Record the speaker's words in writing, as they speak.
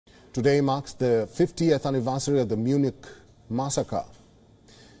Today marks the 50th anniversary of the Munich massacre,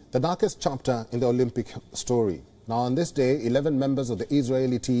 the darkest chapter in the Olympic story. Now on this day, 11 members of the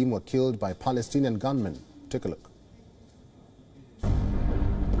Israeli team were killed by Palestinian gunmen. Take a look.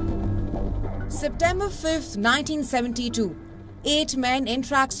 September 5th, 1972. 8 men in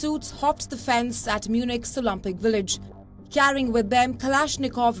tracksuits hopped the fence at Munich's Olympic Village, carrying with them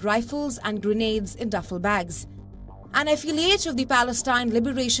Kalashnikov rifles and grenades in duffel bags. An affiliate of the Palestine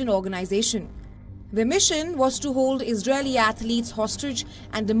Liberation Organization. Their mission was to hold Israeli athletes hostage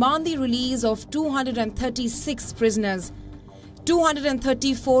and demand the release of 236 prisoners,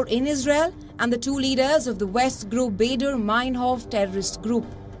 234 in Israel and the 2 leaders of the West Group Bader Meinhof terrorist group.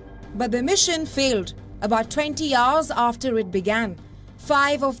 But the mission failed. About 20 hours after it began,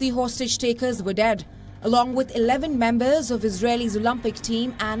 5 of the hostage takers were dead, along with 11 members of Israel's Olympic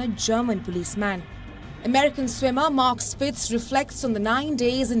team and a German policeman. American swimmer Mark Spitz reflects on the 9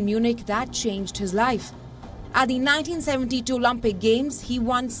 days in Munich that changed his life. At the 1972 Olympic Games, he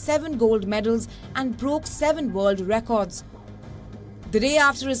won 7 gold medals and broke 7 world records. The day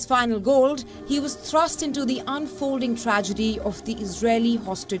after his final gold, he was thrust into the unfolding tragedy of the Israeli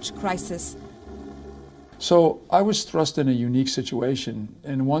hostage crisis. So I was thrust in a unique situation.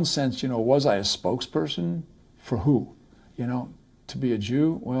 In one sense, was I a spokesperson for who? To be a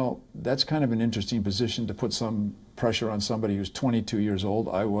Jew? Well, that's kind of an interesting position to put some pressure on somebody who's 22 years old.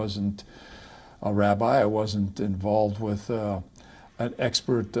 I wasn't a rabbi. I wasn't involved with an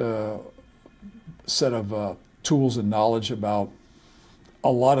expert set of tools and knowledge about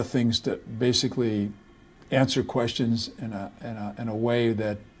a lot of things that basically answer questions in a way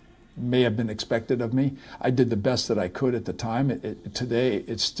that may have been expected of me. I did the best that I could at the time. Today,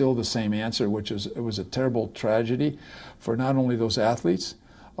 it's still the same answer, which is it was a terrible tragedy for not only those athletes,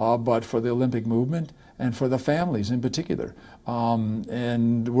 but for the Olympic movement and for the families in particular.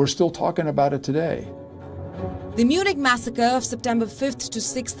 And we're still talking about it today. The Munich massacre of September 5th to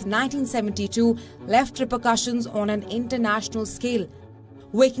 6th, 1972 left repercussions on an international scale,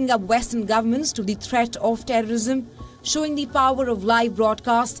 waking up Western governments to the threat of terrorism, showing the power of live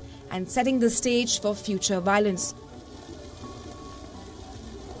broadcast and setting the stage for future violence.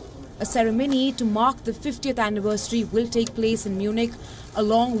 A ceremony to mark the 50th anniversary will take place in Munich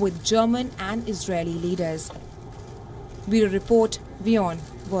along with German and Israeli leaders. Bureau Report, WION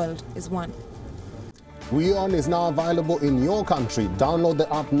World is One. WION is now available in your country. Download the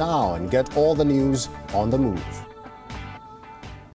app now and get all the news on the move.